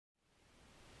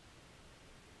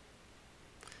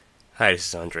Hi, this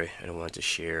is Andre, and I wanted to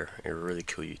share a really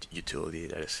cool utility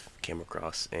that I came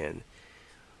across, and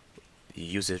you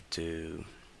use it to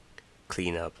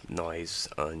clean up noise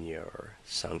on your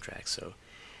soundtrack. So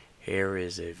here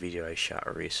is a video I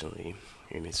shot recently.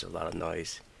 It means a lot of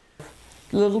noise.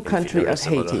 Little And if you country of notice a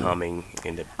little Haiti. humming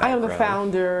in the I am the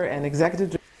background, founder and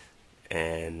executive.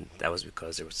 and that was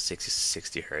because there was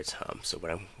 60 hertz hum. So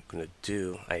what I'm going to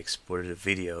do, I exported a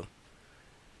video,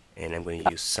 and I'm going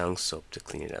to use SoundSoap to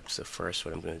clean it up. So first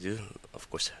what I'm going to do, of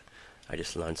course, I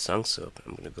just launched SoundSoap.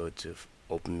 I'm going to go to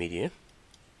Open Media,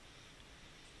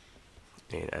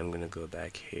 and I'm going to go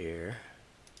back here,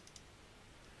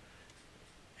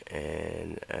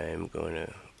 and I'm going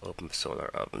to open Solar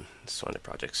Oven. It's one of the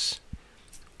projects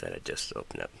that I just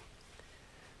opened up.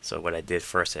 So what I did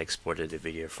first, I exported the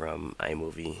video from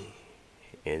iMovie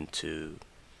into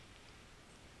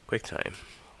QuickTime,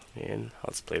 and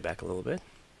I'll play back a little bit.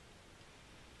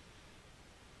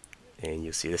 And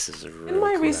you see this is a really In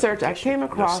my cool research, I application. came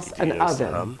across an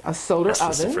oven, a solar Let's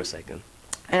listen oven. for a second.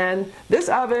 And this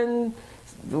oven,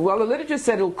 well, the literature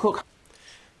said it'll cook.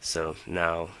 So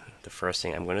now the first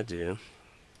thing I'm going to do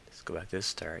is go back to the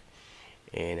start.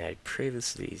 And I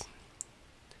previously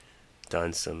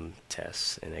done some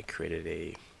tests, and I created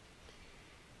a,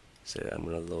 so I'm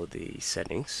going to load the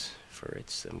settings for it.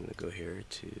 So I'm going to go here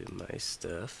to my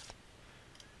stuff,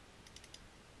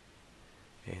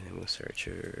 and I'm going to search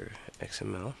for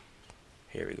XML.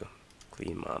 Here we go,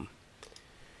 clean mom.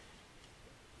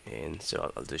 And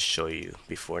so I'll just show you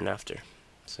before and after.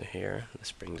 So here,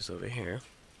 let's bring this over here,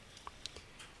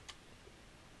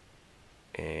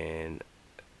 and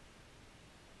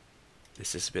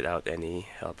this is without any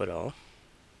help at all.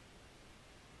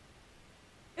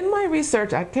 In my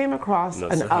research, I came across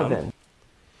an oven.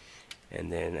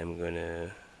 And then I'm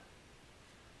gonna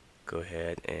go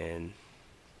ahead and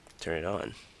turn it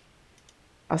on.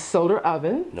 A solar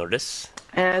oven. Notice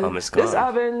And hum is gone. this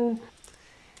oven,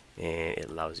 and it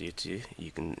allows you to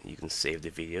you can save the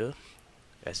video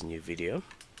as a new video,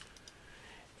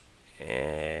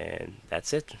 and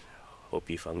that's it. Hope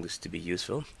you found this to be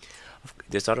useful.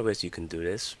 There's other ways you can do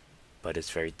this, but it's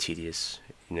very tedious.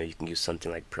 You know, you can use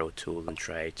something like Pro Tool and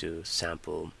try to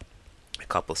sample a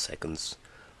couple seconds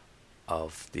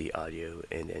of the audio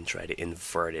and then try to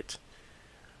invert it.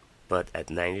 But at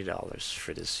 $90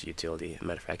 for this utility,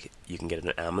 matter of fact, you can get it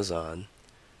on Amazon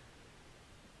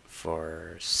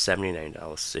for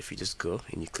 $79. So if you just go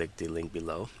and you click the link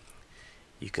below,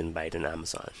 you can buy it on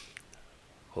Amazon.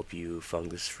 Hope you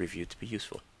found this review to be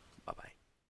useful. Bye bye.